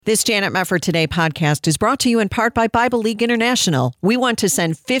This Janet Mefford Today podcast is brought to you in part by Bible League International. We want to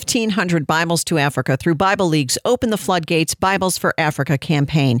send 1,500 Bibles to Africa through Bible League's Open the Floodgates Bibles for Africa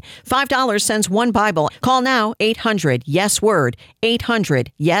campaign. $5 sends one Bible. Call now, 800-YES-WORD,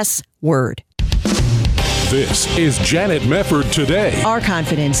 800-YES-WORD. This is Janet Mefford Today. Our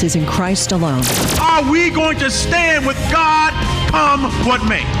confidence is in Christ alone. Are we going to stand with God come what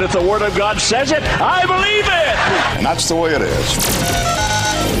may? If the Word of God says it, I believe it. And that's the way it is.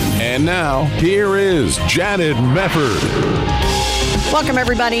 And now, here is Janet Mefford. Welcome,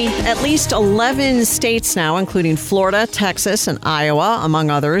 everybody. At least 11 states now, including Florida, Texas, and Iowa, among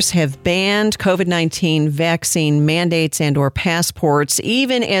others, have banned COVID-19 vaccine mandates and or passports,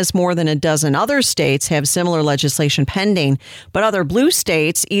 even as more than a dozen other states have similar legislation pending. But other blue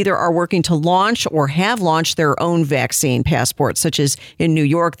states either are working to launch or have launched their own vaccine passports, such as in New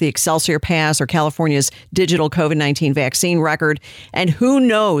York, the Excelsior Pass, or California's digital COVID-19 vaccine record. And who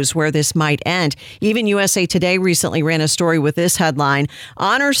knows where this might end. Even USA Today recently ran a story with this headline: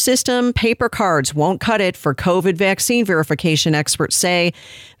 Honor system paper cards won't cut it for COVID vaccine verification, experts say.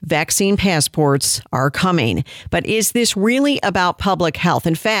 Vaccine passports are coming. But is this really about public health?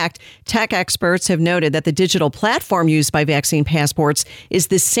 In fact, tech experts have noted that the digital platform used by vaccine passports is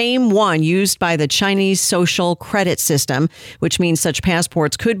the same one used by the Chinese social credit system, which means such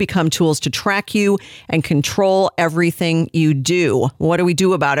passports could become tools to track you and control everything you do. What do we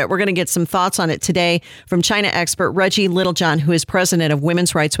do about it? We're going to get some thoughts on it today from China expert Reggie Littlejohn, who is president of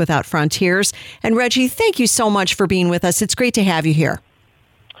Women's Rights Without Frontiers. And Reggie, thank you so much for being with us. It's great to have you here.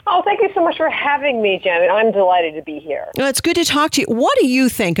 Oh, thank you so much for having me, Janet. I'm delighted to be here. Well, it's good to talk to you. What do you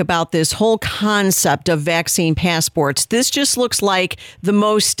think about this whole concept of vaccine passports? This just looks like the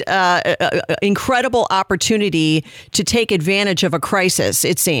most incredible opportunity to take advantage of a crisis,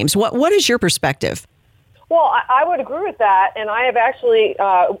 it seems. What is your perspective? Well, I would agree with that, and I have actually,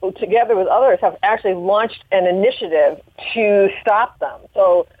 together with others, have actually launched an initiative to stop them.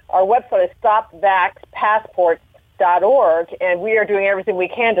 So our website is stopvaxpassports.org, and we are doing everything we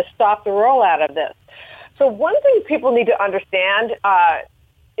can to stop the rollout of this. So one thing people need to understand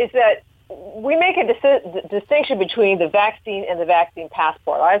is that we make a distinction between the vaccine and the vaccine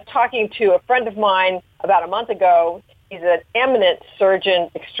passport. I was talking to a friend of mine about a month ago. He's an eminent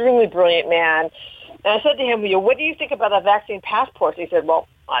surgeon, extremely brilliant man. And I said to him, what do you think about the vaccine passports? He said, well,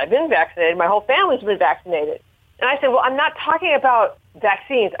 I've been vaccinated. My whole family's been vaccinated. And I said, well, I'm not talking about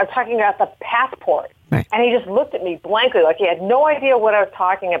vaccines. I'm talking about the passport. Right. And he just looked at me blankly, like he had no idea what I was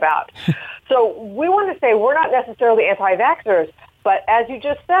talking about. So we want to say we're not necessarily anti-vaxxers, but as you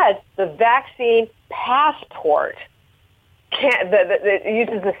just said, the vaccine passport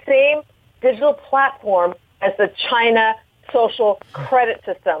uses the same digital platform as the China social credit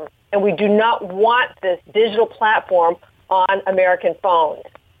system. And we do not want this digital platform on American phones.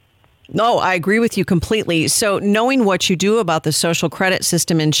 No, I agree with you completely. So knowing what you do about the social credit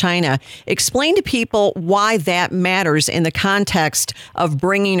system in China, explain to people why that matters in the context of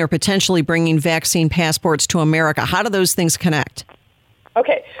bringing or potentially bringing vaccine passports to America. How do those things connect?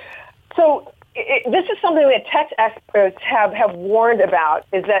 Okay. So this is something that tech experts have warned about,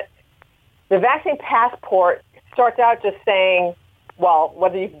 is that the vaccine passport starts out just saying, well,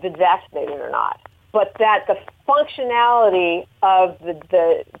 whether you've been vaccinated or not, but that the functionality of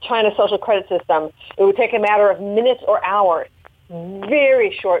the China social credit system, it would take a matter of minutes or hours, very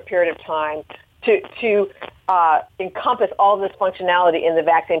short period of time, to encompass all this functionality in the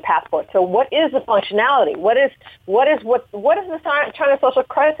vaccine passport. So what is the functionality? What is the China social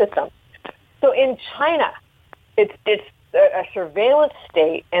credit system? So in China, it's a surveillance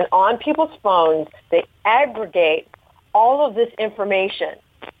state, and on people's phones, they aggregate all of this information.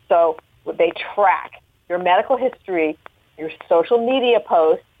 So they track your medical history, your social media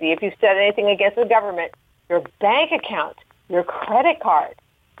posts, see if you've said anything against the government, your bank account, your credit card,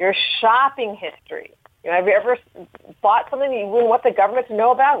 your shopping history. Have you ever bought something that you wouldn't want the government to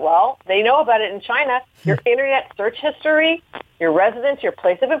know about? Well, they know about it in China. Your internet search history, your residence, your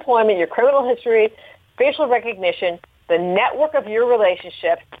place of employment, your criminal history, facial recognition, the network of your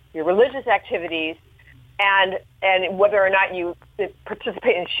relationships, your religious activities, and whether or not you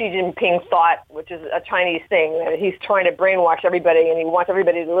participate in Xi Jinping thought, which is a Chinese thing. He's trying to brainwash everybody, and he wants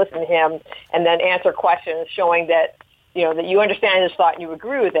everybody to listen to him and then answer questions showing that, that you understand his thought and you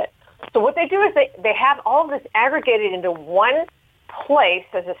agree with it. So what they do is they have all of this aggregated into one place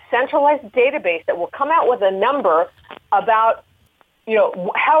as a centralized database that will come out with a number about,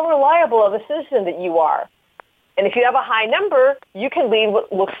 how reliable of a citizen that you are. And if you have a high number, you can lead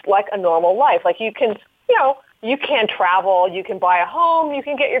what looks like a normal life. Like you can travel, you can buy a home, you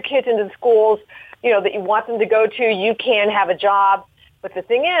can get your kids into the schools, that you want them to go to, you can have a job. But the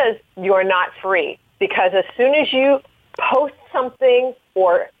thing is, you're not free, because as soon as you post something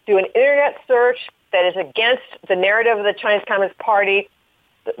or do an internet search that is against the narrative of the Chinese Communist Party,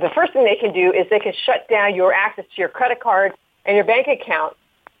 the first thing they can do is they can shut down your access to your credit card and your bank account,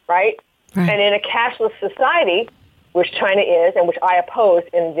 right? And in a cashless society, which China is and which I oppose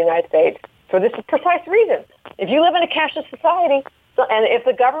in the United States, for this precise reason. If you live in a cashless society, and if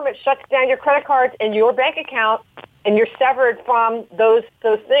the government shuts down your credit cards and your bank account, and you're severed from those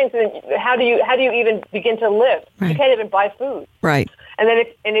things, then how do you even begin to live? You can't even buy food. Right. And then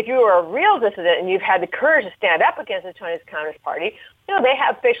if you are a real dissident and you've had the courage to stand up against the Chinese Communist Party, they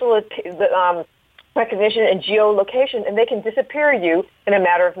have facial recognition and geolocation, and they can disappear you in a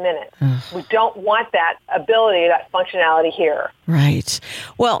matter of minutes. We don't want that ability, that functionality here. Right.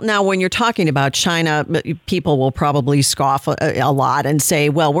 Well, now, when you're talking about China, people will probably scoff a lot and say,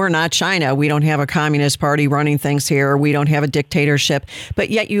 well, we're not China. We don't have a communist party running things here. We don't have a dictatorship. But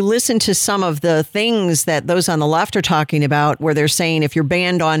yet you listen to some of the things that those on the left are talking about, where they're saying if you're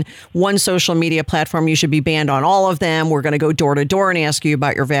banned on one social media platform, you should be banned on all of them. We're going to go door to door and ask you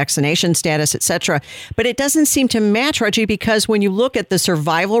about your vaccination status, et cetera. But it doesn't seem to match, Reggie, because when you look at the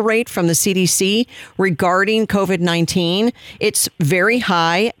survival rate from the CDC regarding COVID-19, it's very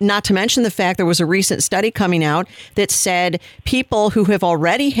high, not to mention the fact there was a recent study coming out that said people who have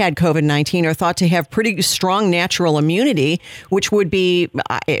already had COVID-19 are thought to have pretty strong natural immunity, which would be,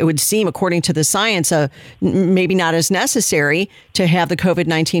 it would seem, according to the science, maybe not as necessary to have the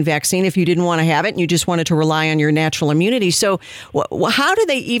COVID-19 vaccine if you didn't want to have it and you just wanted to rely on your natural immunity. So how do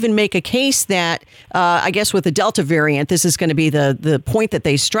they even make a case that, I guess with the Delta variant, this is going to be the point that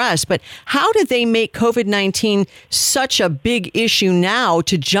they stress, but how do they make COVID-19 such a big issue now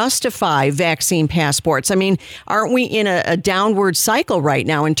to justify vaccine passports? I mean, aren't we in a downward cycle right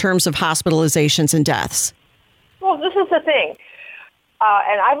now in terms of hospitalizations and deaths? Well, this is the thing.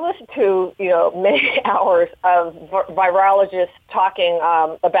 And I've listened to, many hours of virologists talking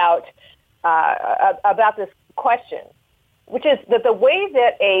about this question, which is that the way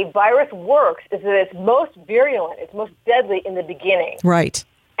that a virus works is that it's most virulent, it's most deadly in the beginning. Right.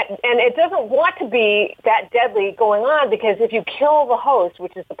 And it doesn't want to be that deadly going on, because if you kill the host,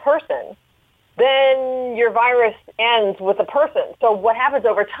 which is the person, then your virus ends with the person. So what happens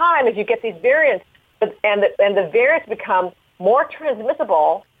over time is you get these variants, and the variants become more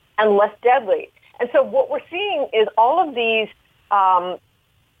transmissible and less deadly. And so what we're seeing is all of these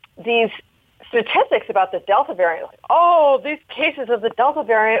statistics about the Delta variant. Like, these cases of the Delta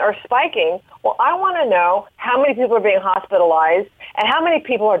variant are spiking. Well, I want to know how many people are being hospitalized and how many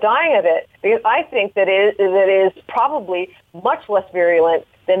people are dying of it, because I think that it is probably much less virulent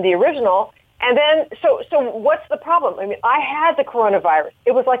than the original. And then, so what's the problem? I mean, I had the coronavirus.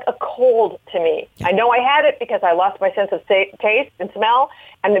 It was like a cold to me. Yeah. I know I had it because I lost my sense of taste and smell,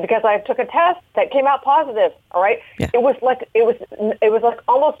 and because I took a test that came out positive. All right, yeah. It was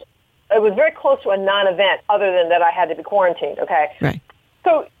very close to a non-event, other than that I had to be quarantined. Okay, right.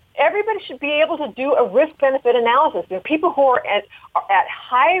 So everybody should be able to do a risk-benefit analysis. There are people who are at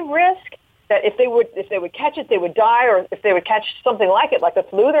high risk, that if they would catch it, they would die, or if they would catch something like it, like the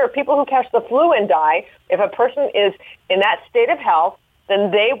flu. There are people who catch the flu and die. If a person is in that state of health,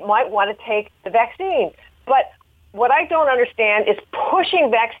 then they might want to take the vaccine. But what I don't understand is pushing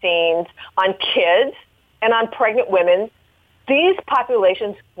vaccines on kids and on pregnant women. These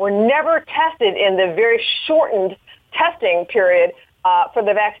populations were never tested in the very shortened testing period for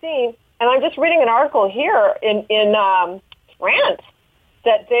the vaccine. And I'm just reading an article here in France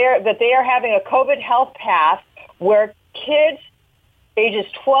that they are having a COVID health pass where kids ages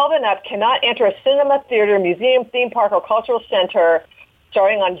 12 and up cannot enter a cinema, theater, museum, theme park, or cultural center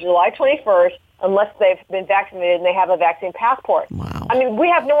starting on July 21st unless they've been vaccinated and they have a vaccine passport. Wow. I mean, we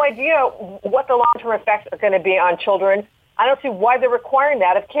have no idea what the long-term effects are going to be on children. I don't see why they're requiring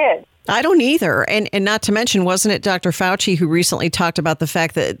that of kids. I don't either. And not to mention, wasn't it Dr. Fauci who recently talked about the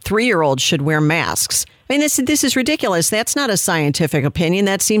fact that 3-year-olds should wear masks? I mean, this is ridiculous. That's not a scientific opinion.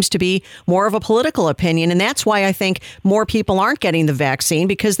 That seems to be more of a political opinion. And that's why I think more people aren't getting the vaccine,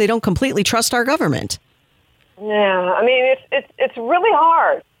 because they don't completely trust our government. Yeah, I mean, it's really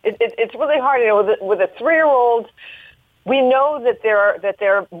hard. It's really hard. With a 3-year-old, we know that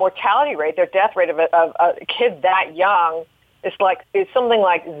their mortality rate, their death rate of a kid that young is something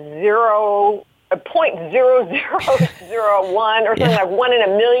like 0.0001 or something like 1 in a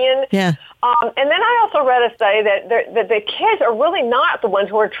million. Yeah. And then I also read a study that the kids are really not the ones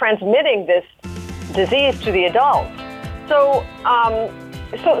who are transmitting this disease to the adults. So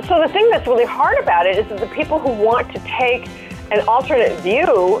the thing that's really hard about it is that the people who want to take an alternate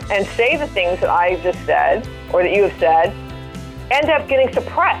view and say the things that I just said or that you have said, end up getting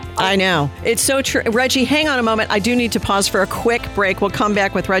suppressed. I know. It's so true. Reggie, hang on a moment. I do need to pause for a quick break. We'll come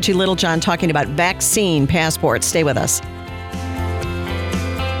back with Reggie Littlejohn talking about vaccine passports. Stay with us.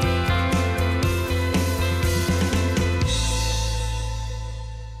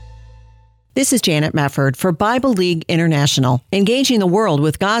 This is Janet Mefford for Bible League International, engaging the world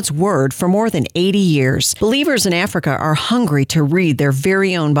with God's Word for more than 80 years. Believers in Africa are hungry to read their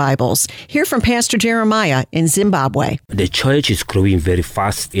very own Bibles. Hear from Pastor Jeremiah in Zimbabwe. The church is growing very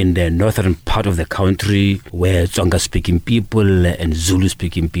fast in the northern part of the country where Tsonga-speaking people and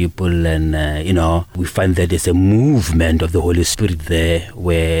Zulu-speaking people and, we find that there's a movement of the Holy Spirit there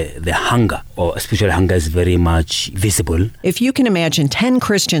where the hunger or spiritual hunger is very much visible. If you can imagine 10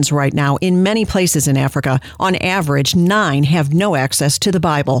 Christians right now in many places in Africa, on average, 9 have no access to the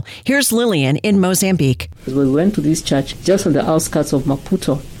Bible. Here's Lillian in Mozambique. We went to this church just on the outskirts of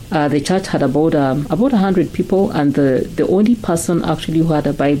Maputo. The church had about 100 people, and the only person actually who had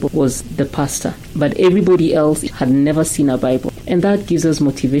a Bible was the pastor. But everybody else had never seen a Bible. And that gives us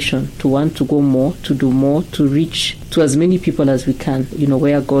motivation to want to go more, to do more, to reach to as many people as we can,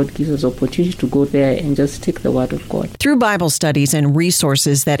 where God gives us opportunity to go there and just take the word of God. Through Bible studies and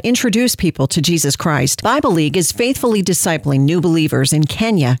resources that introduce people to Jesus Christ, Bible League is faithfully discipling new believers in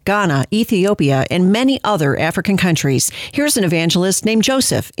Kenya, Ghana, Ethiopia, and many other African countries. Here's an evangelist named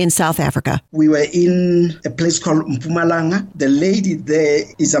Joseph in South Africa. We were in a place called Mpumalanga. The lady there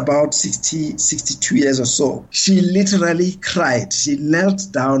is about 62 years or so. She literally cried. She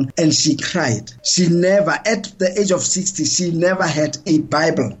knelt down and she cried. She never, at the age of 60, she never had a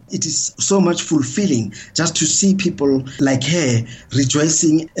Bible. It is so much fulfilling just to see people like her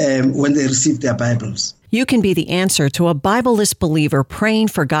rejoicing when they receive their Bibles. You can be the answer to a Bible-less believer praying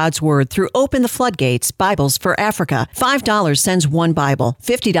for God's Word through Open the Floodgates, Bibles for Africa. $5 sends 1 Bible,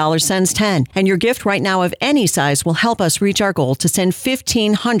 $50 sends 10, and your gift right now of any size will help us reach our goal to send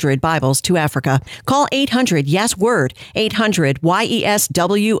 1,500 Bibles to Africa. Call 800-YES-WORD,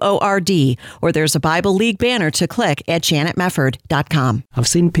 800-YESWORD, or there's a Bible League banner to click at janetmefford.com. I've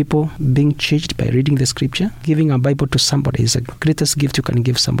seen people being changed by reading the scripture. Giving a Bible to somebody is the greatest gift you can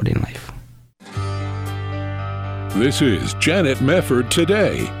give somebody in life. This is Janet Mefford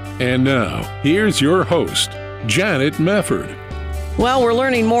Today. And now, here's your host, Janet Mefford. Well, we're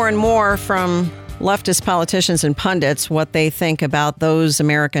learning more and more from leftist politicians and pundits what they think about those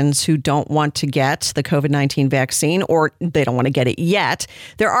Americans who don't want to get the COVID-19 vaccine, or they don't want to get it yet.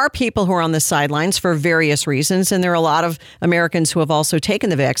 There are people who are on the sidelines for various reasons, and there are a lot of Americans who have also taken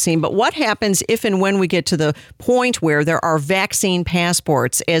the vaccine. But what happens if and when we get to the point where there are vaccine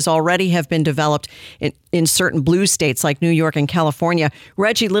passports, as already have been developed in certain blue states like New York and California?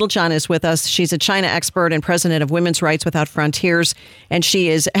 Reggie Littlejohn is with us. She's a China expert and president of Women's Rights Without Frontiers, and she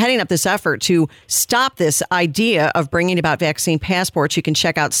is heading up this effort to stop this idea of bringing about vaccine passports. You can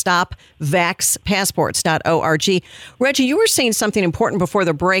check out stopvaxpassports.org. Reggie, you were saying something important before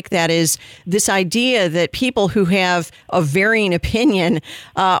the break, that is this idea that people who have a varying opinion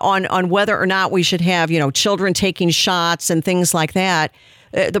on whether or not we should have, children taking shots and things like that.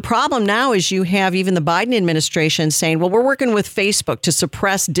 The problem now is you have even the Biden administration saying, well, we're working with Facebook to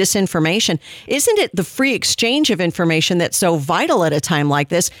suppress disinformation. Isn't it the free exchange of information that's so vital at a time like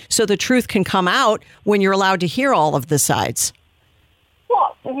this, so the truth can come out when you're allowed to hear all of the sides?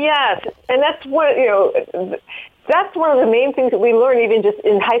 Well, yes. And that's what, that's one of the main things that we learn even just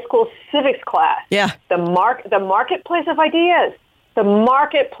in high school civics class. Yeah. The marketplace of ideas. The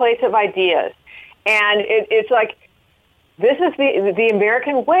marketplace of ideas. And it's like, this is the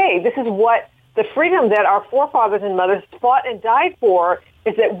American way. This is what the freedom that our forefathers and mothers fought and died for,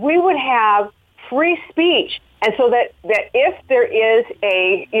 is that we would have free speech. And so that if there is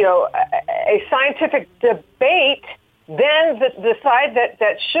a scientific debate, then the side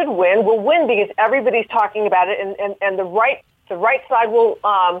that should win will win, because everybody's talking about it, and the right side will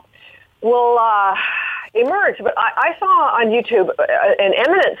emerge. But I saw on YouTube an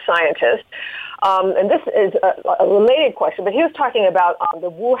eminent scientist, and this is a related question, but he was talking about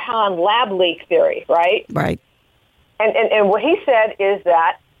the Wuhan lab leak theory, right? Right. And what he said is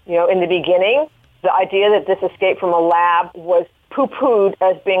that, in the beginning, the idea that this escaped from a lab was poo-pooed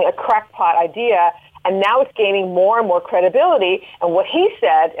as being a crackpot idea, and now it's gaining more and more credibility. And what he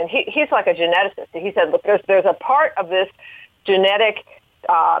said, and he's like a geneticist, he said, look, there's a part of this genetic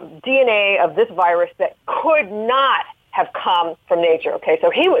DNA of this virus that could not have come from nature. Okay, so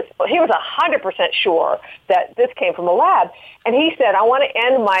he was 100% sure that this came from a lab, and he said, I want to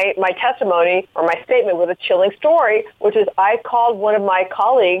end my testimony or my statement with a chilling story, which is I called one of my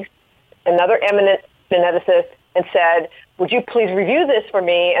colleagues, another eminent geneticist, and said, would you please review this for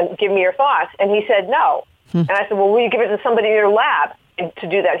me and give me your thoughts? And he said no. And I said, well, will you give it to somebody in your lab to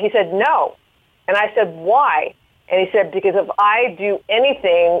do that? He said, no. And I said, why? And he said, because if I do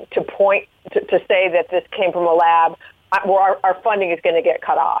anything to point to say that this came from a lab, our funding is going to get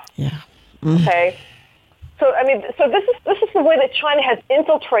cut off. Yeah. Okay. So I mean, so this is the way that China has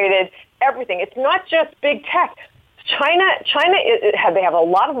infiltrated everything. It's not just big tech. China they have a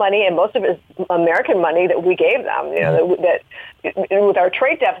lot of money, and most of it is American money that we gave them. You know, that with our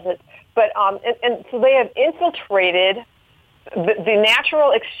trade deficits. But and so they have infiltrated the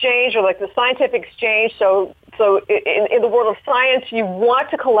natural exchange, or like the scientific exchange. So in the world of science, you want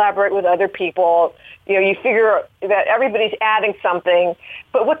to collaborate with other people. You know, you figure that everybody's adding something.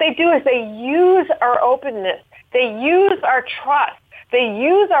 But what they do is they use our openness. They use our trust. They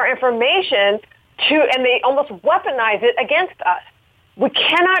use our information and they almost weaponize it against us. We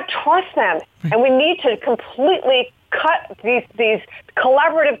cannot trust them. And we need to completely cut these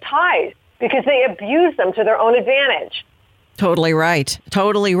collaborative ties because they abuse them to their own advantage. Totally right.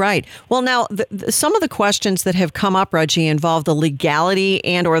 Totally right. Well, now, some of the questions that have come up, Reggie, involve the legality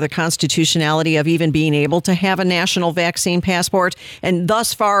and or the constitutionality of even being able to have a national vaccine passport. And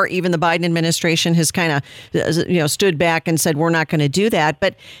thus far, even the Biden administration has kind of, stood back and said, we're not going to do that.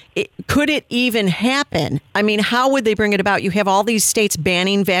 But could it even happen? I mean, how would they bring it about? You have all these states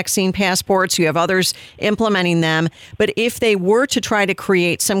banning vaccine passports. You have others implementing them. But if they were to try to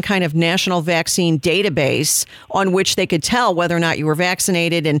create some kind of national vaccine database on which they could tell whether or not you were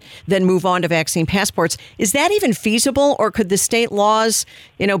vaccinated and then move on to vaccine passports, is that even feasible? Or could the state laws,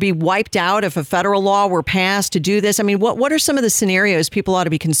 be wiped out if a federal law were passed to do this? I mean, what are some of the scenarios people ought to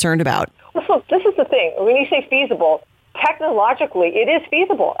be concerned about? Well, so this is the thing. When you say feasible, technologically, it is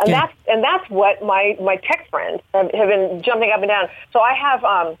feasible, and that's what my tech friends have been jumping up and down. So I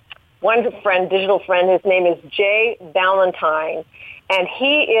have one friend, digital friend. His name is Jay Valentine, and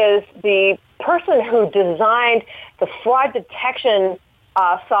he is the person who designed the fraud detection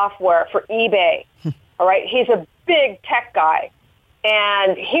software for eBay. All right, he's a big tech guy,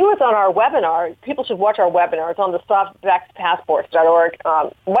 and he was on our webinar. People should watch our webinar. It's on the softvaxpassports.org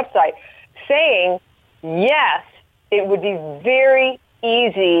website, saying yes, it would be very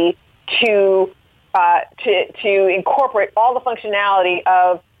easy to incorporate all the functionality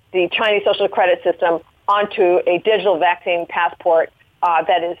of the Chinese social credit system onto a digital vaccine passport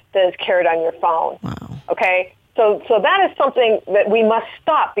that is carried on your phone. Wow. Okay, so that is something that we must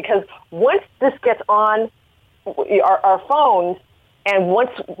stop, because once this gets on our phones, and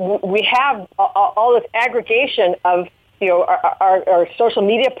once we have all this aggregation of our social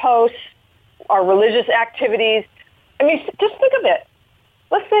media posts, our religious activities. I mean, just think of it.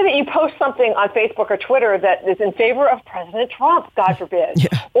 Let's say that you post something on Facebook or Twitter that is in favor of President Trump, God forbid,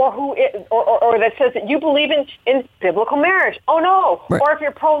 or that says that you believe in biblical marriage. Oh no! Right. Or if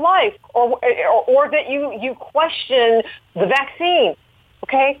you're pro-life, or that you question the vaccine.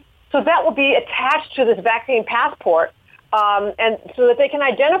 Okay, so that will be attached to this vaccine passport, and so that they can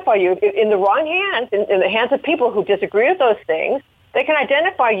identify you in the wrong hands, in the hands of people who disagree with those things. They can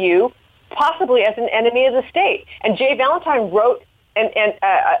identify you possibly as an enemy of the state. And Jay Valentine wrote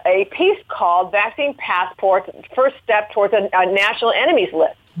a piece called Vaccine Passports, First Step Towards a National Enemies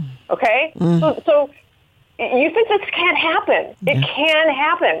List. Okay? So you think this can't happen. It can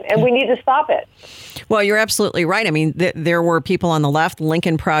happen, and we need to stop it. Well, you're absolutely right. I mean, there were people on the left,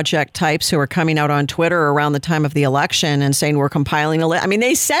 Lincoln Project types, who are coming out on Twitter around the time of the election and saying, we're compiling a list. I mean,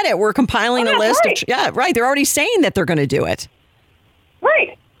 they said it. We're compiling a list. Right. They're already saying that they're going to do it.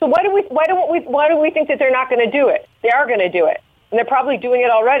 Right. So why do we think that they're not going to do it? They are going to do it. And they're probably doing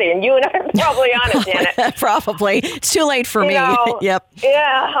it already. And you and I are probably on it, Janet. Probably. It's too late for me. Yep.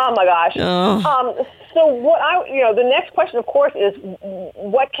 Yeah. Oh, my gosh. Oh. So the next question, of course, is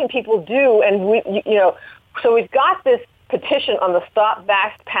what can people do? And so we've got this petition on the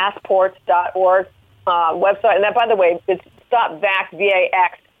StopVaxPassports.org website. And that, by the way, it's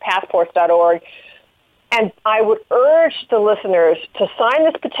StopVaxPassports.org. And I would urge the listeners to sign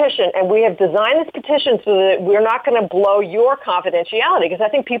this petition, and we have designed this petition so that we're not going to blow your confidentiality, because I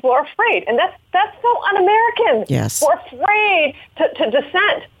think people are afraid, and that's so un-American. Yes, we're afraid to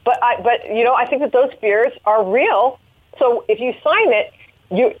dissent, but I think that those fears are real. So if you sign it,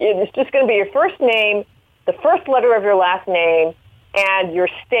 it's just going to be your first name, the first letter of your last name, and your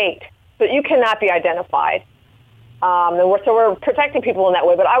state, so you cannot be identified. And we're protecting people in that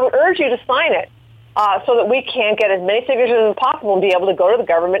way. But I would urge you to sign it. So that we can get as many signatures as possible and be able to go to the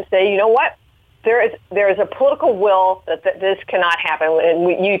government and say, you know what, there is a political will that this cannot happen,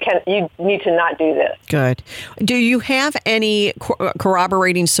 and you need to not do this. Good. Do you have any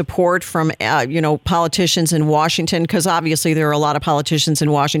corroborating support from politicians in Washington? Because obviously there are a lot of politicians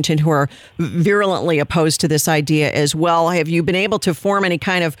in Washington who are virulently opposed to this idea as well. Have you been able to form any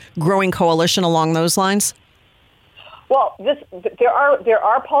kind of growing coalition along those lines? Well, there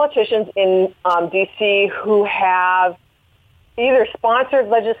are politicians in D.C. who have either sponsored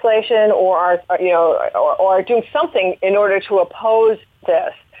legislation or are doing something in order to oppose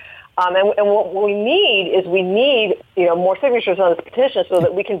this. And what we need is more signatures on this petition so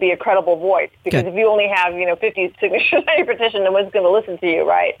that we can be a credible voice. Because if you only have 50 signatures on your petition, no one's going to listen to you,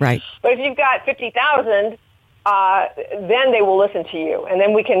 right? Right. But if you've got 50,000, then they will listen to you, and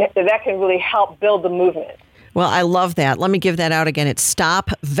then that can really help build the movement. Well, I love that. Let me give that out again. It's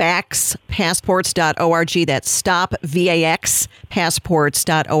stopvaxpassports.org. That's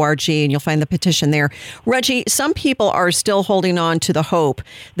stopvaxpassports.org, and you'll find the petition there. Reggie, some people are still holding on to the hope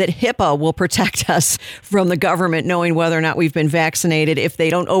that HIPAA will protect us from the government knowing whether or not we've been vaccinated if they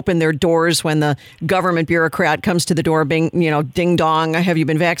don't open their doors when the government bureaucrat comes to the door, ding dong, have you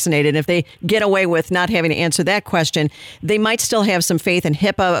been vaccinated? If they get away with not having to answer that question, they might still have some faith in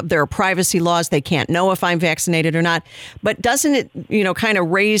HIPAA. There are privacy laws. They can't know if I'm vaccinated or not. But doesn't it, kind of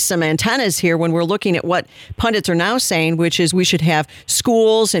raise some antennas here when we're looking at what pundits are now saying, which is we should have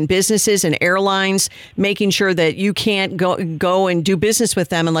schools and businesses and airlines making sure that you can't go and do business with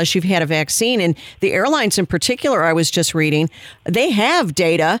them unless you've had a vaccine. And the airlines in particular, I was just reading, they have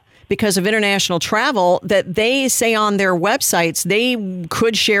data because of international travel that they say on their websites they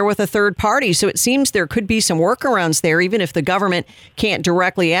could share with a third party. So it seems there could be some workarounds there, even if the government can't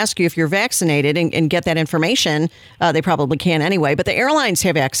directly ask you if you're vaccinated and get that information. They probably can anyway, but the airlines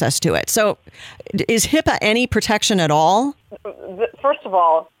have access to it. So is HIPAA any protection at all? First of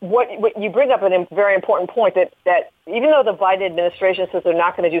all, what you bring up a very important point that even though the Biden administration says they're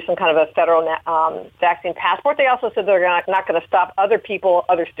not going to do some kind of a federal vaccine passport, they also said they're not going to stop other people,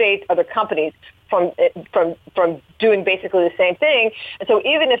 other states, other companies from doing basically the same thing. And so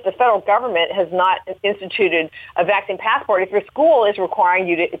even if the federal government has not instituted a vaccine passport, if your school is requiring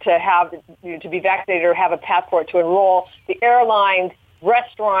you to be vaccinated or have a passport to enroll, the airlines,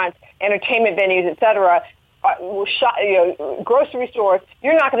 restaurants, entertainment venues, et cetera, grocery stores,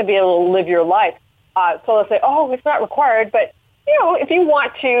 you're not going to be able to live your life. So they'll say, it's not required, but if you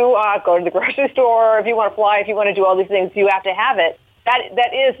want to go to the grocery store, if you want to fly, if you want to do all these things, you have to have it.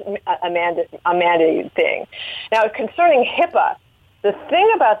 That is a mandated thing. Now, concerning HIPAA, the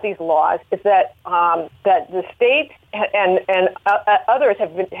thing about these laws is that the states and others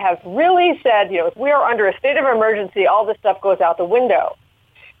have really said, if we are under a state of emergency, all this stuff goes out the window,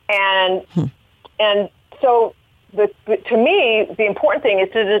 and so to me, the important thing is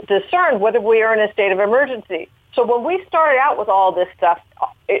to discern whether we are in a state of emergency. So when we started out with all this stuff,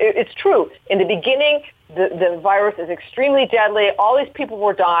 it's true. In the beginning, the virus is extremely deadly. All these people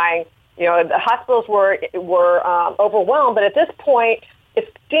were dying. The hospitals were overwhelmed. But at this point,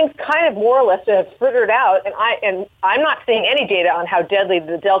 it seems kind of more or less to have figured out. And I'm not seeing any data on how deadly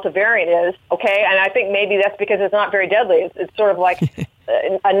the Delta variant is. Okay, and I think maybe that's because it's not very deadly. It's sort of like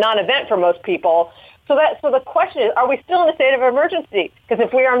a non-event for most people. So the question is, are we still in a state of emergency? Because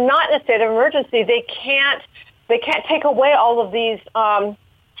if we are not in a state of emergency, they can't take away all of these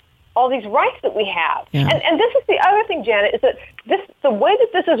rights that we have. Yeah. And this is the other thing, Janet, is that the way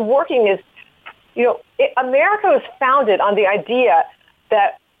that this is working is, America was founded on the idea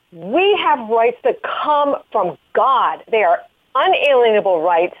that we have rights that come from God. They are unalienable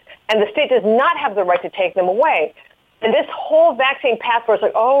rights, and the state does not have the right to take them away. And this whole vaccine passport is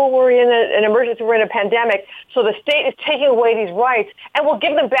like, we're in an emergency, we're in a pandemic, so the state is taking away these rights, and we'll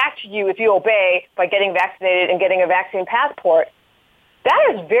give them back to you if you obey by getting vaccinated and getting a vaccine passport.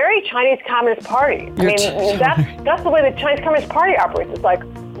 That is very Chinese Communist Party. That's the way the Chinese Communist Party operates. It's like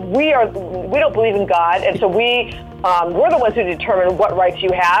we don't believe in God, and so we're the ones who determine what rights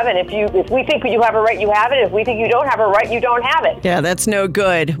you have. And if we think you have a right, you have it. If we think you don't have a right, you don't have it. Yeah, that's no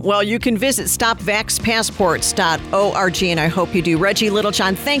good. Well, you can visit stopvaxpassports.org, and I hope you do. Reggie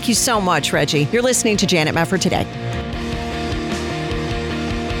Littlejohn, thank you so much, Reggie. You're listening to Janet Mefford Today.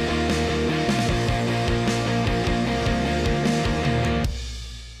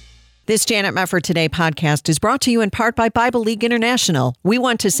 This Janet Mefford Today podcast is brought to you in part by Bible League International. We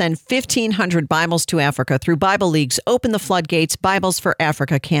want to send 1,500 Bibles to Africa through Bible League's Open the Floodgates Bibles for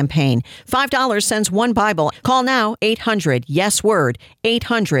Africa campaign. $5 sends one Bible. Call now, 800-YES-WORD,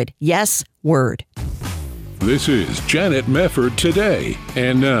 800-YES-WORD. This is Janet Mefford Today.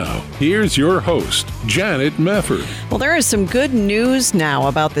 And now, here's your host, Janet Mefford. Well, there is some good news now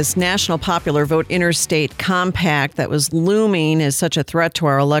about this National Popular Vote Interstate Compact that was looming as such a threat to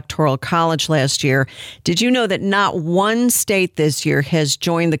our Electoral College last year. Did you know that not one state this year has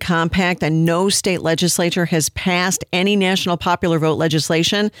joined the compact and no state legislature has passed any National Popular Vote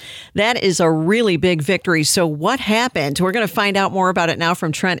legislation? That is a really big victory. So what happened? We're going to find out more about it now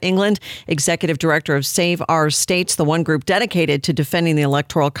from Trent England, Executive Director of Save Our States, the one group dedicated to defending the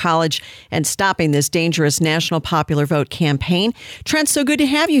Electoral College and stopping this dangerous National Popular Vote campaign. Trent, so good to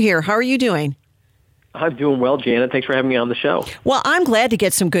have you here. How are you doing? I'm doing well, Janet. Thanks for having me on the show. Well, I'm glad to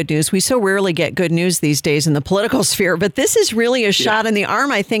get some good news. We so rarely get good news these days in the political sphere, but this is really a shot in the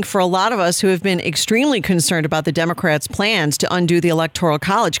arm, I think, for a lot of us who have been extremely concerned about the Democrats' plans to undo the Electoral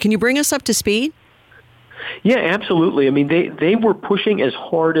College. Can you bring us up to speed? Yeah, absolutely. I mean, they were pushing as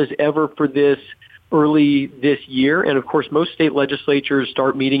hard as ever for this early this year. And of course, most state legislatures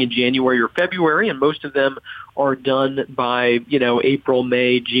start meeting in January or February, and most of them are done by, April,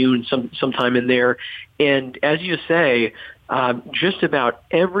 May, June, sometime in there. And as you say, just about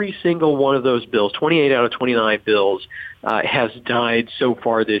every single one of those bills, 28 out of 29 bills, has died so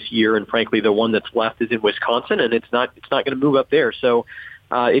far this year. And frankly, the one that's left is in Wisconsin, and it's not going to move up there. So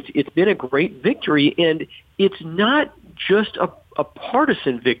it's been a great victory, and it's not just a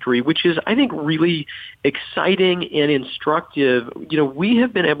partisan victory, which is, I think, really exciting and instructive. We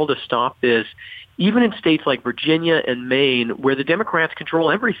have been able to stop this even in states like Virginia and Maine, where the Democrats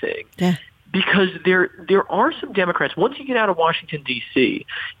control everything. Yeah. Because there are some Democrats, once you get out of Washington, D.C.,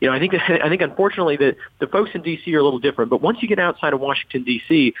 I think unfortunately that the folks in D.C. are a little different, but once you get outside of Washington,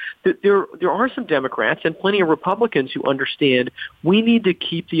 D.C., there are some Democrats and plenty of Republicans who understand we need to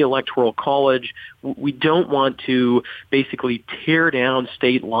keep the Electoral College. We don't want to basically tear down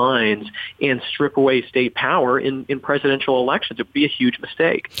state lines and strip away state power in presidential elections. It would be a huge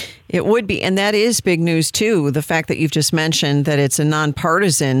mistake. It would be, and that is big news, too, the fact that you've just mentioned that it's a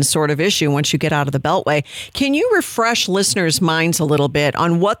nonpartisan sort of issue once you get out of the Beltway. Can you refresh listeners' minds a little bit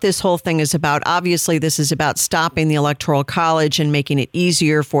on what this whole thing is about? Obviously, this is about stopping the Electoral College and making it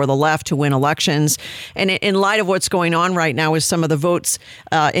easier for the left to win elections. And in light of what's going on right now with some of the votes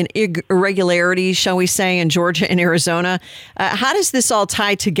in irregularities, shall we say, in Georgia and Arizona, how does this all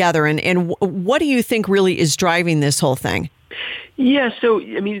tie together? And what do you think really is driving this whole thing? Yeah, so,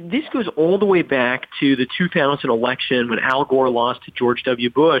 this goes all the way back to the 2000 election when Al Gore lost to George W.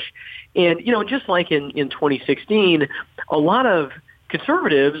 Bush. And, just like in 2016, a lot of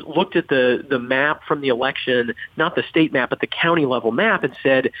conservatives looked at the map from the election, not the state map, but the county level map, and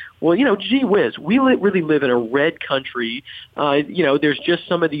said, well, gee whiz, we really live in a red country. There's just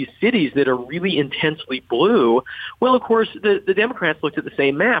some of these cities that are really intensely blue. Well, of course, the Democrats looked at the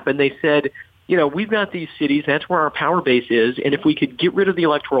same map and they said, we've got these cities, that's where our power base is, and if we could get rid of the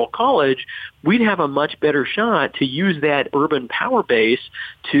Electoral College, we'd have a much better shot to use that urban power base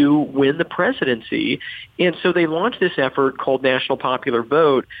to win the presidency. And so they launched this effort called National Popular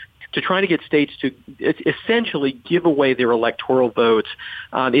Vote to try to get states to essentially give away their electoral votes.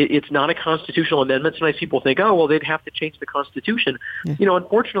 It's not a constitutional amendment. Sometimes people think, oh, well, they'd have to change the Constitution. Yeah.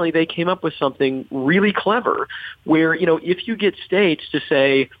 Unfortunately, they came up with something really clever where, if you get states to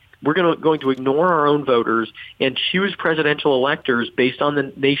say, we're going to ignore our own voters and choose presidential electors based on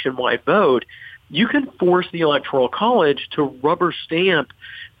the nationwide vote, you can force the Electoral College to rubber stamp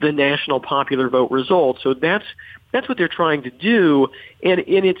the National Popular Vote results. So that's what they're trying to do, and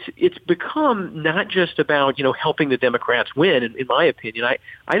it's become not just about helping the Democrats win. In my opinion,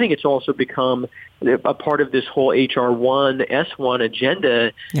 I think it's also become a part of this whole HR1 S1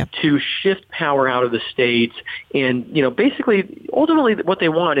 agenda to shift power out of the states, and basically ultimately what they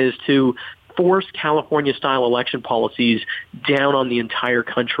want is to force California-style election policies down on the entire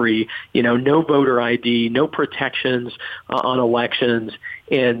country. No voter ID, no protections on elections,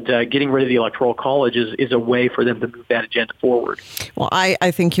 and getting rid of the Electoral College is a way for them to move that agenda forward. Well,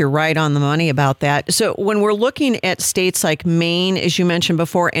 I think you're right on the money about that. So when we're looking at states like Maine, as you mentioned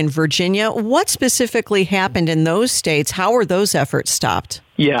before, and Virginia, what specifically happened in those states? How were those efforts stopped?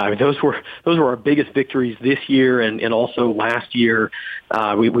 Yeah, those were our biggest victories this year and also last year.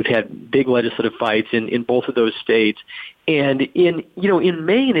 We've had big legislative fights in both of those states. And in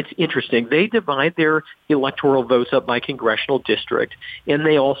Maine, it's interesting. They divide their electoral votes up by congressional district, and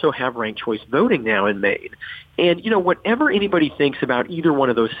they also have ranked choice voting now in Maine. And, whatever anybody thinks about either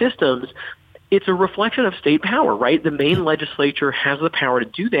one of those systems, it's a reflection of state power, right? The Maine legislature has the power to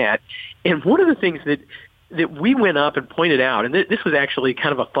do that. And one of the things that that we went up and pointed out, and this was actually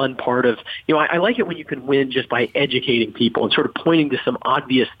kind of a fun part of, I like it when you can win just by educating people and sort of pointing to some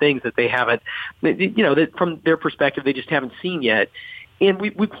obvious things that they haven't, that from their perspective they just haven't seen yet. And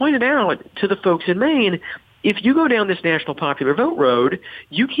we pointed out to the folks in Maine, if you go down this national popular vote road,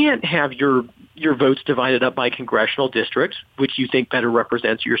 you can't have your votes divided up by congressional districts, which you think better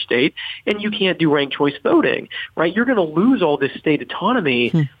represents your state, and you can't do ranked choice voting, right? You're going to lose all this state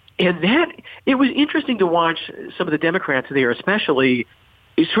autonomy. And it was interesting to watch some of the Democrats there, especially,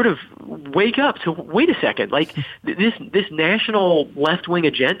 sort of wake up to, wait a second, like this national left-wing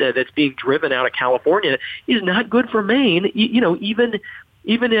agenda that's being driven out of California is not good for Maine, even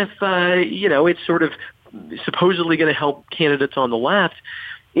if, it's sort of supposedly going to help candidates on the left.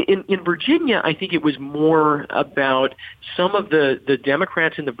 In Virginia, I think it was more about some of the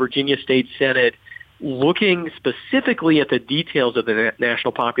Democrats in the Virginia State Senate looking specifically at the details of the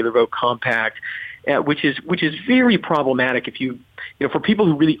National Popular Vote Compact, which is very problematic if for people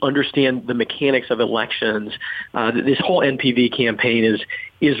who really understand the mechanics of elections. This whole NPV campaign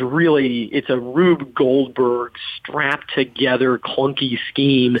is really, it's a Rube Goldberg strapped together clunky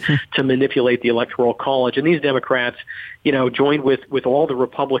scheme to manipulate the Electoral College. And these Democrats, joined with all the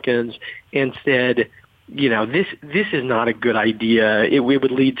Republicans and said, this is not a good idea. It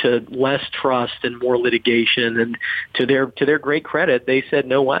would lead to less trust and more litigation. And to their great credit, they said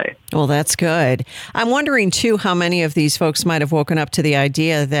no way. Well, that's good. I'm wondering, too, how many of these folks might have woken up to the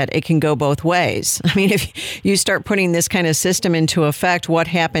idea that it can go both ways. I mean, if you start putting this kind of system into effect, what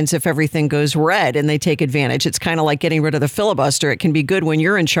happens if everything goes red and they take advantage? It's kind of like getting rid of the filibuster. It can be good when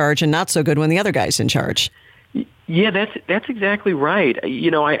you're in charge and not so good when the other guy's in charge. Yeah, that's exactly right.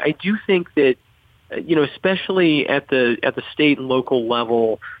 I do think that, especially at the state and local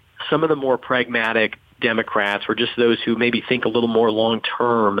level, some of the more pragmatic Democrats, or just those who maybe think a little more long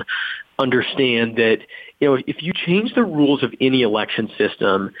term, understand that if you change the rules of any election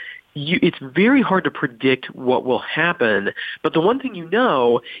system, it's very hard to predict what will happen. But the one thing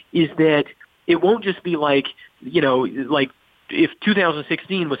is that it won't just be like if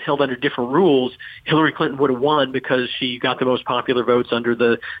 2016 was held under different rules, Hillary Clinton would have won because she got the most popular votes under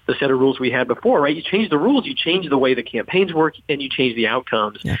the set of rules we had before, right? You change the rules, you change the way the campaigns work, and you change the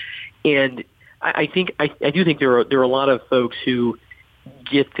outcomes. Yeah. And I do think there are a lot of folks who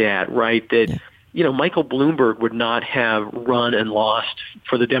get that, right? That, Michael Bloomberg would not have run and lost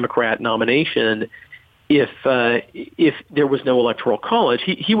for the Democrat nomination if there was no Electoral College.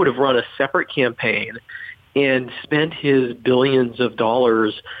 He would have run a separate campaign and spent his billions of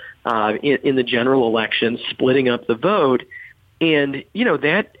dollars in the general election, splitting up the vote. And,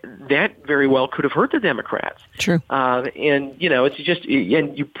 that very well could have hurt the Democrats. True. It's just,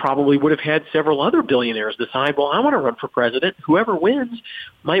 and you probably would have had several other billionaires decide, well, I want to run for president. Whoever wins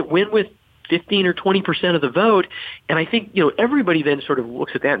might win with 15 or 20% of the vote. And I think, everybody then sort of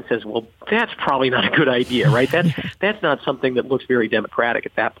looks at that and says, well, that's probably not a good idea, right? That's not something that looks very democratic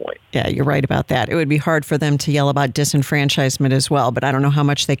at that point. Yeah, you're right about that. It would be hard for them to yell about disenfranchisement as well, but I don't know how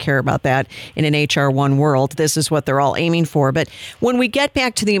much they care about that in an HR 1 world. This is what they're all aiming for. But when we get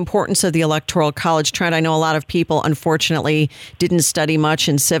back to the importance of the Electoral College, Trent, I know a lot of people, unfortunately, didn't study much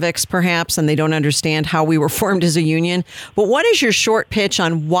in civics, perhaps, and they don't understand how we were formed as a union. But what is your short pitch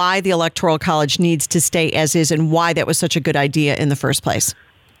on why the Electoral College needs to stay as is and why that was such a good idea in the first place?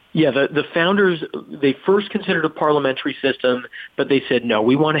 Yeah, the founders, they first considered a parliamentary system, but they said, no,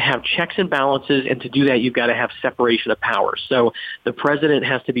 we want to have checks and balances, and to do that, you've got to have separation of powers. So the president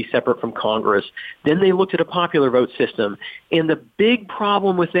has to be separate from Congress. Then they looked at a popular vote system, and the big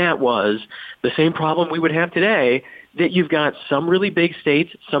problem with that was the same problem we would have today, that you've got some really big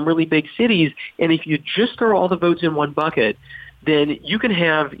states, some really big cities, and if you just throw all the votes in one bucket, then you can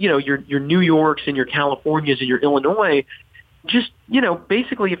have, your New Yorks and your Californias and your Illinois, just,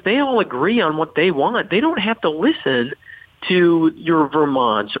 basically if they all agree on what they want, they don't have to listen to your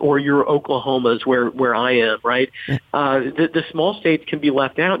Vermonts or your Oklahomas where I am, right? The small states can be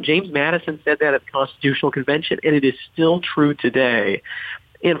left out. James Madison said that at the Constitutional Convention, and it is still true today.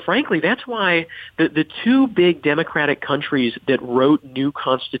 And frankly, that's why the two big democratic countries that wrote new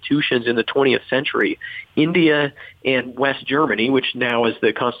constitutions in the 20th century, India and West Germany, which now is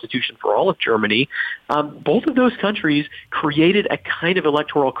the constitution for all of Germany, both of those countries created a kind of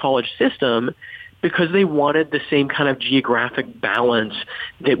electoral college system because they wanted the same kind of geographic balance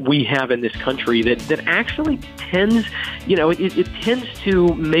that we have in this country that actually tends, it tends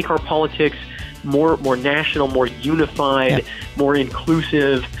to make our politics more national, more unified, more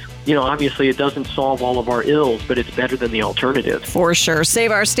inclusive. Obviously it doesn't solve all of our ills, but it's better than the alternative. For sure.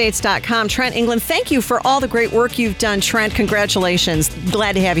 SaveOurStates.com. Trent England, thank you for all the great work you've done. Trent, congratulations.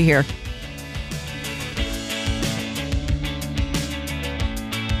 Glad to have you here.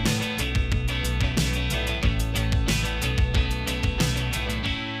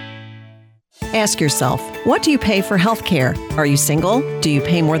 Ask yourself, what do you pay for health care? Are you single? Do you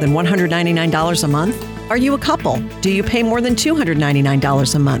pay more than $199 a month? Are you a couple? Do you pay more than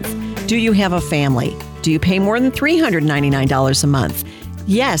 $299 a month? Do you have a family? Do you pay more than $399 a month?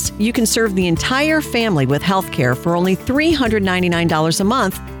 Yes, you can serve the entire family with health care for only $399 a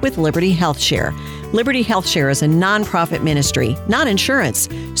month with Liberty Health Share. Liberty Health Share is a nonprofit ministry, not insurance,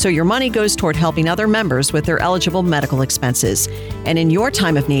 so your money goes toward helping other members with their eligible medical expenses. And in your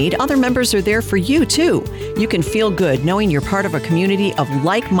time of need, other members are there for you, too. You can feel good knowing you're part of a community of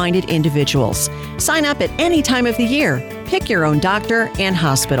like-minded individuals. Sign up at any time of the year. Pick your own doctor and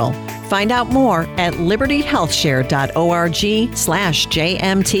hospital. Find out more at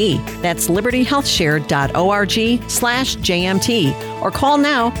libertyhealthshare.org/JMT. That's libertyhealthshare.org/JMT. Or call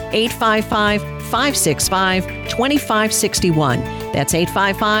now 855-565-2561. That's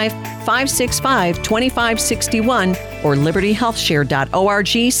 855-565-2561 or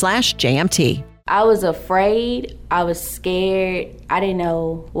libertyhealthshare.org/JMT. I was afraid. I was scared. I didn't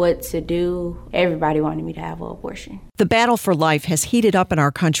know what to do. Everybody wanted me to have an abortion. The battle for life has heated up in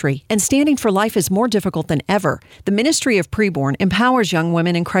our country, and standing for life is more difficult than ever. The Ministry of Preborn empowers young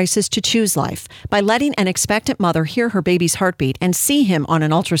women in crisis to choose life by letting an expectant mother hear her baby's heartbeat and see him on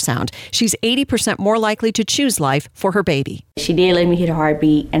an ultrasound. She's 80% more likely to choose life for her baby. She did let me hear the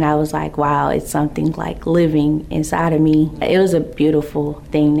heartbeat, and I was like, wow, it's something like living inside of me. It was a beautiful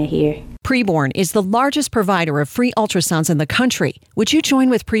thing to hear. Preborn is the largest provider of free ultrasounds in the country. Would you join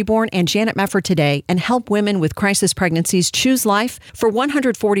with Preborn and Janet Mefford today and help women with crisis pregnancies choose life? For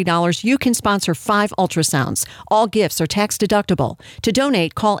 $140, you can sponsor 5 ultrasounds. All gifts are tax deductible. To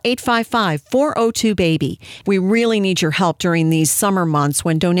donate, call 855-402-BABY. We really need your help during these summer months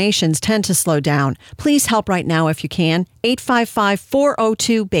when donations tend to slow down. Please help right now if you can.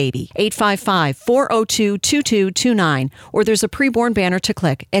 855-402-BABY. 855-402-2229. Or there's a Preborn banner to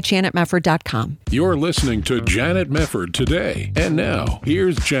click at janetmefford.com. You're listening to Janet Mefford today. And now,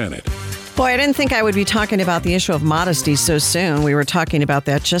 here's Janet. Boy, I didn't think I would be talking about the issue of modesty so soon. We were talking about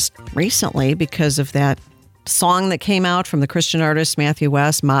that just recently because of that song that came out from the Christian artist Matthew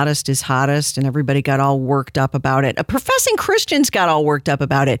West, Modest is Hottest, and everybody got all worked up about it. Professing Christians got all worked up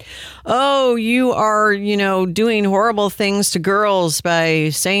about it. Oh, you are, doing horrible things to girls by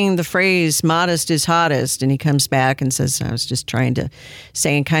saying the phrase modest is hottest. And he comes back and says, I was just trying to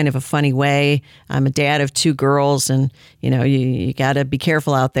say in kind of a funny way, I'm a dad of 2 girls and, you got to be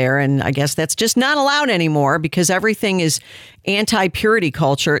careful out there. And I guess that's just not allowed anymore because everything is anti-purity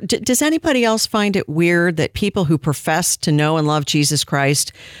culture. Does anybody else find it weird that people who profess to know and love Jesus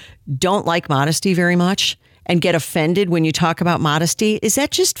Christ don't like modesty very much and get offended when you talk about modesty? Is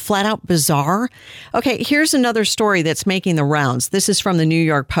that just flat out bizarre? Okay, here's another story that's making the rounds. This is from the New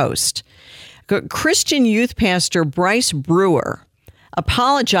York Post. Christian youth pastor Bryce Brewer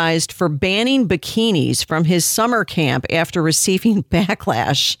apologized for banning bikinis from his summer camp after receiving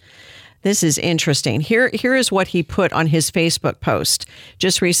backlash. This is interesting. Here is what he put on his Facebook post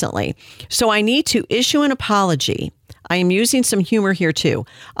just recently. So I need to issue an apology. I am using some humor here, too.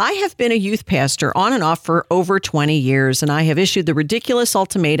 I have been a youth pastor on and off for over 20 years, and I have issued the ridiculous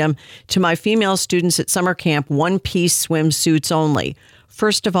ultimatum to my female students at summer camp, one-piece swimsuits only.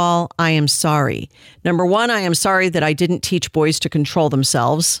 First of all, I am sorry. Number 1, I am sorry that I didn't teach boys to control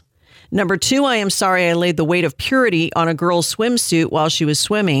themselves. Number 2, I am sorry I laid the weight of purity on a girl's swimsuit while she was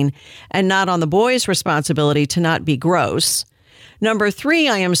swimming and not on the boy's responsibility to not be gross. Number 3,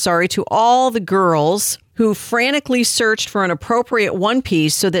 I am sorry to all the girls who frantically searched for an appropriate one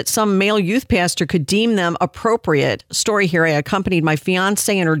piece so that some male youth pastor could deem them appropriate. Story here, I accompanied my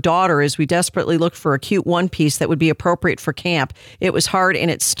fiance and her daughter as we desperately looked for a cute one piece that would be appropriate for camp. It was hard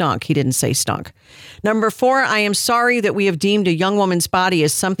and it stunk. He didn't say stunk. Number 4, I am sorry that we have deemed a young woman's body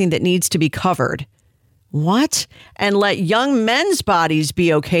as something that needs to be covered. What? And let young men's bodies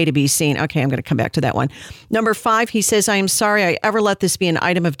be okay to be seen. Okay, I'm going to come back to that one. Number 5, he says, I am sorry I ever let this be an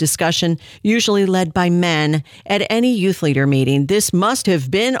item of discussion, usually led by men, at any youth leader meeting. This must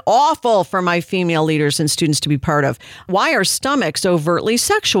have been awful for my female leaders and students to be part of. Why are stomachs overtly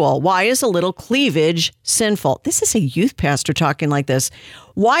sexual? Why is a little cleavage sinful? This is a youth pastor talking like this.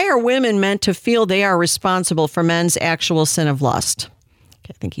 Why are women meant to feel they are responsible for men's actual sin of lust?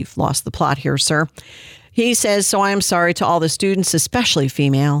 Okay, I think you've lost the plot here, sir. He says, so I am sorry to all the students, especially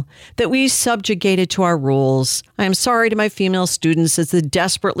female, that we subjugated to our rules. I am sorry to my female students as they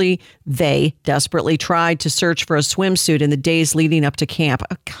desperately tried to search for a swimsuit in the days leading up to camp.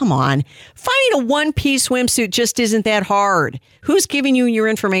 Oh, come on. Finding a one-piece swimsuit just isn't that hard. Who's giving you your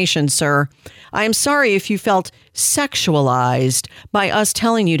information, sir? I am sorry if you felt sexualized by us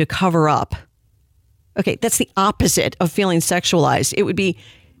telling you to cover up. Okay, that's the opposite of feeling sexualized. It would be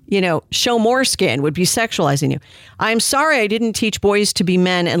show more skin, would be sexualizing you. I'm sorry I didn't teach boys to be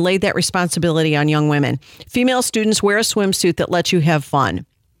men and laid that responsibility on young women. Female students, wear a swimsuit that lets you have fun.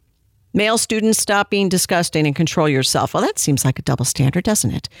 Male students, stop being disgusting and control yourself. Well, that seems like a double standard,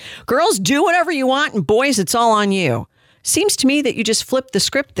 doesn't it? Girls, do whatever you want, and boys, it's all on you. Seems to me that you just flipped the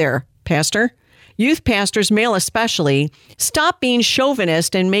script there, Pastor. Youth pastors, male especially, stop being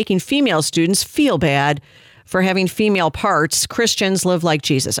chauvinist and making female students feel bad for having female parts. Christians live like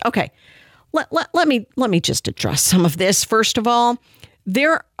Jesus. Okay, let me just address some of this. First of all,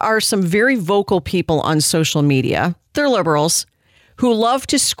 there are some very vocal people on social media, they're liberals, who love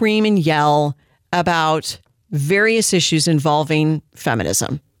to scream and yell about various issues involving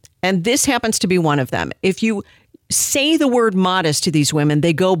feminism. And this happens to be one of them. If you say the word modest to these women,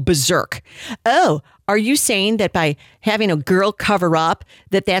 they go berserk. Oh, are you saying that by having a girl cover up,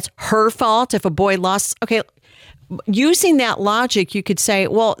 that's her fault if a boy lost? Okay, using that logic, you could say,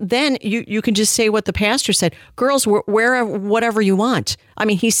 well, then you can just say what the pastor said. Girls, wear whatever you want. I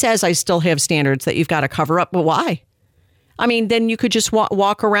mean, he says I still have standards that you've got to cover up, but why? I mean, then you could just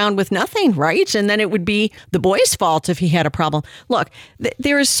walk around with nothing, right? And then it would be the boy's fault if he had a problem. Look,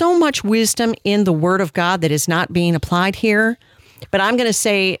 there is so much wisdom in the Word of God that is not being applied here. But I'm going to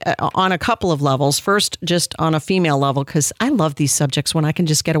say on a couple of levels. First, just on a female level, because I love these subjects when I can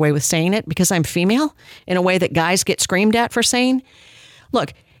just get away with saying it because I'm female in a way that guys get screamed at for saying.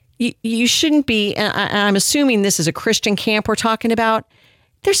 Look, you shouldn't be, and I'm assuming this is a Christian camp we're talking about.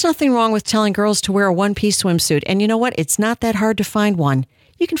 There's nothing wrong with telling girls to wear a one-piece swimsuit. And you know what? It's not that hard to find one.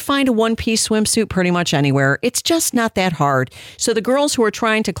 You can find a one-piece swimsuit pretty much anywhere. It's just not that hard. So the girls who are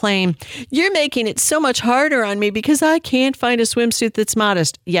trying to claim, you're making it so much harder on me because I can't find a swimsuit that's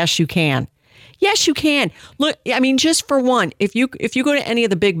modest. Yes, you can. Yes, you can. Look, I mean, just for one, if you go to any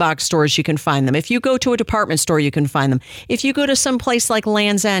of the big box stores, you can find them. If you go to a department store, you can find them. If you go to some place like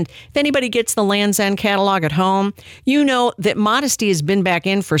Land's End, if anybody gets the Land's End catalog at home, you know that modesty has been back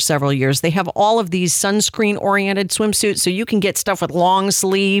in for several years. They have all of these sunscreen-oriented swimsuits, so you can get stuff with long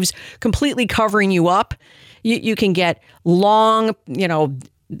sleeves, completely covering you up. You can get long,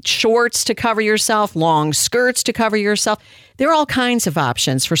 shorts to cover yourself, long skirts to cover yourself. There are all kinds of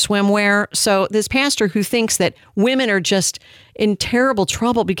options for swimwear. So this pastor who thinks that women are just in terrible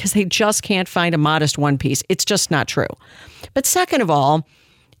trouble because they just can't find a modest one piece, it's just not true. But second of all,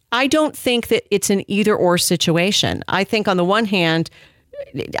 I don't think that it's an either or situation. I think on the one hand,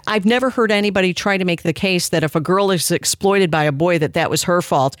 I've never heard anybody try to make the case that if a girl is exploited by a boy, that was her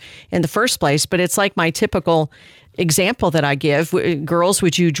fault in the first place. But it's like my typical example that I give. Girls,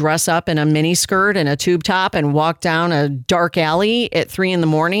 would you dress up in a mini skirt and a tube top and walk down a dark alley at 3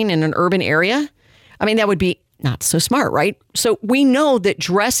 a.m. in an urban area? I mean, that would be not so smart, right? So we know that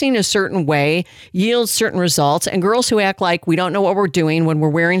dressing a certain way yields certain results, and girls who act like we don't know what we're doing when we're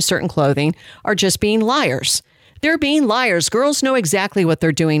wearing certain clothing are just being liars. They're being liars. Girls know exactly what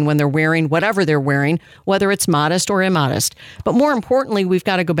they're doing when they're wearing whatever they're wearing, whether it's modest or immodest. But more importantly, we've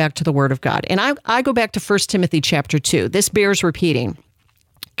got to go back to the Word of God. And I go back to 1 Timothy chapter 2. This bears repeating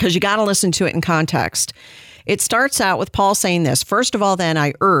because you got to listen to it in context. It starts out with Paul saying this: first of all, then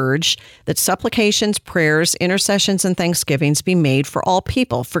I urge that supplications, prayers, intercessions, and thanksgivings be made for all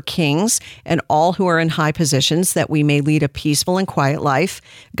people, for kings and all who are in high positions, that we may lead a peaceful and quiet life,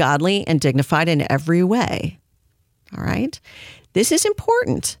 godly and dignified in every way. All right. This is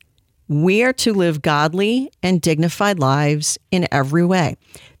important. We are to live godly and dignified lives in every way.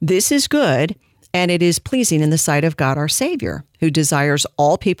 This is good, and it is pleasing in the sight of God our Savior, who desires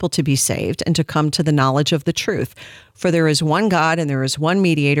all people to be saved and to come to the knowledge of the truth. For there is one God and there is one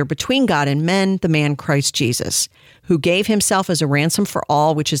mediator between God and men, the man Christ Jesus, who gave himself as a ransom for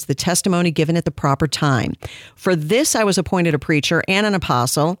all, which is the testimony given at the proper time. For this I was appointed a preacher and an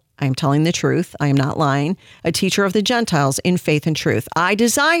apostle. I am telling the truth. I am not lying. A teacher of the Gentiles in faith and truth. I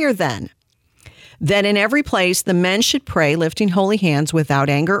desire then that in every place the men should pray, lifting holy hands without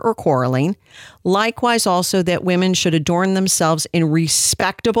anger or quarreling. Likewise also that women should adorn themselves in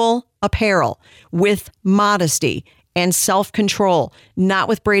respectable apparel, with modesty and self-control, not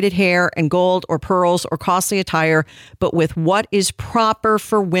with braided hair and gold or pearls or costly attire, but with what is proper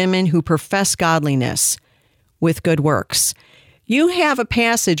for women who profess godliness, with good works. You have a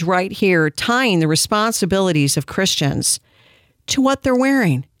passage right here tying the responsibilities of Christians to what they're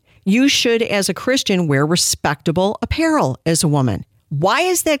wearing. You should, as a Christian, wear respectable apparel as a woman. Why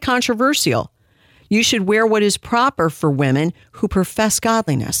is that controversial? You should wear what is proper for women who profess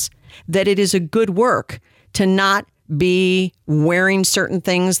godliness, that it is a good work to not be wearing certain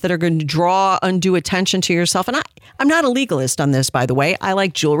things that are going to draw undue attention to yourself. And I'm not a legalist on this, by the way. I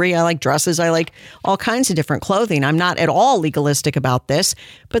like jewelry. I like dresses. I like all kinds of different clothing. I'm not at all legalistic about this,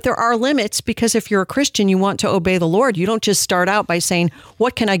 but there are limits, because if you're a Christian, you want to obey the Lord. You don't just start out by saying,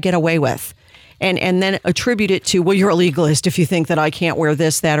 what can I get away with? And then attribute it to, well, you're a legalist if you think that I can't wear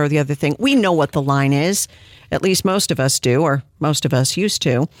this, that, or the other thing. We know what the line is. At least most of us do, or most of us used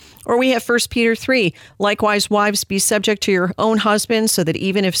to. Or we have 1 Peter 3, likewise, wives, be subject to your own husbands, so that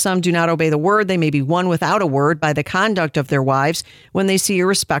even if some do not obey the word, they may be won without a word by the conduct of their wives when they see your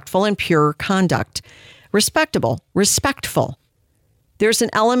respectful and pure conduct. Respectable, respectful. There's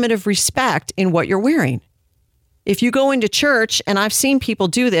an element of respect in what you're wearing. If you go into church, and I've seen people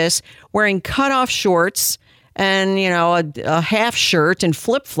do this, wearing cutoff shorts and, a half shirt and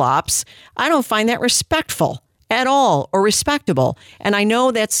flip-flops, I don't find that respectful at all, or respectable. And I know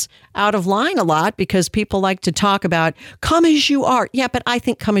that's out of line a lot, because people like to talk about come as you are. Yeah, but I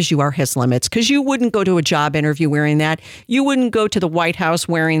think come as you are has limits, because you wouldn't go to a job interview wearing that. You wouldn't go to the White House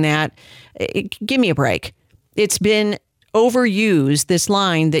wearing that. Give me a break. It's been overuse, this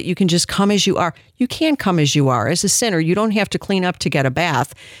line that you can just come as you are. You can come as you are. As a sinner, you don't have to clean up to get a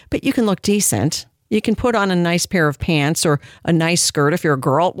bath, but you can look decent. You can put on a nice pair of pants or a nice skirt if you're a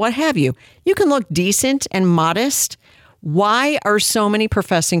girl, what have you. You can look decent and modest. Why are so many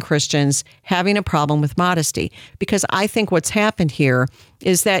professing Christians having a problem with modesty? Because I think what's happened here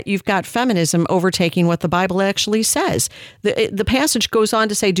is that you've got feminism overtaking what the Bible actually says. The passage goes on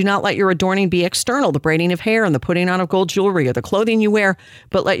to say, do not let your adorning be external, the braiding of hair and the putting on of gold jewelry or the clothing you wear,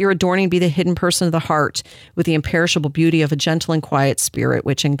 but let your adorning be the hidden person of the heart with the imperishable beauty of a gentle and quiet spirit,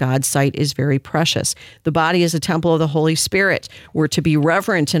 which in God's sight is very precious. The body is a temple of the Holy Spirit. We're to be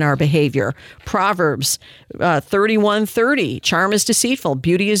reverent in our behavior. Proverbs 31:30, charm is deceitful,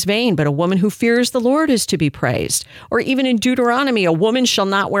 beauty is vain, but a woman who fears the Lord is to be praised. Or even in Deuteronomy, a woman shall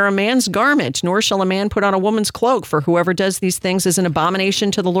not wear a man's garment, nor shall a man put on a woman's cloak, for whoever does these things is an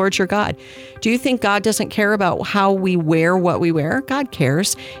abomination to the Lord your God. Do you think God doesn't care about how we wear what we wear? God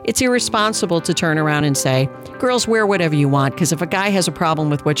cares. It's irresponsible to turn around and say, girls, wear whatever you want, because if a guy has a problem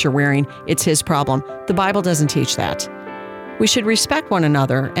with what you're wearing, it's his problem. The Bible doesn't teach that. We should respect one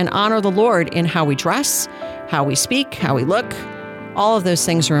another and honor the Lord in how we dress, how we speak, how we look. All of those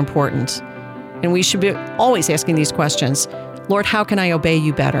things are important. And we should be always asking these questions. Lord, how can I obey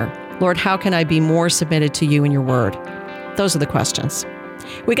you better? Lord, how can I be more submitted to you and your word? Those are the questions.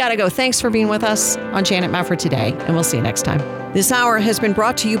 We got to go. Thanks for being with us on Janet Mefford today, and we'll see you next time. This hour has been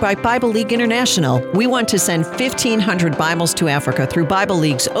brought to you by Bible League International. We want to send 1,500 Bibles to Africa through Bible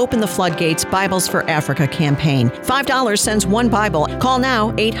League's Open the Floodgates Bibles for Africa campaign. $5 sends one Bible. Call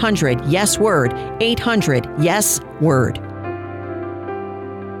now, 800-YES-WORD, 800-YES-WORD.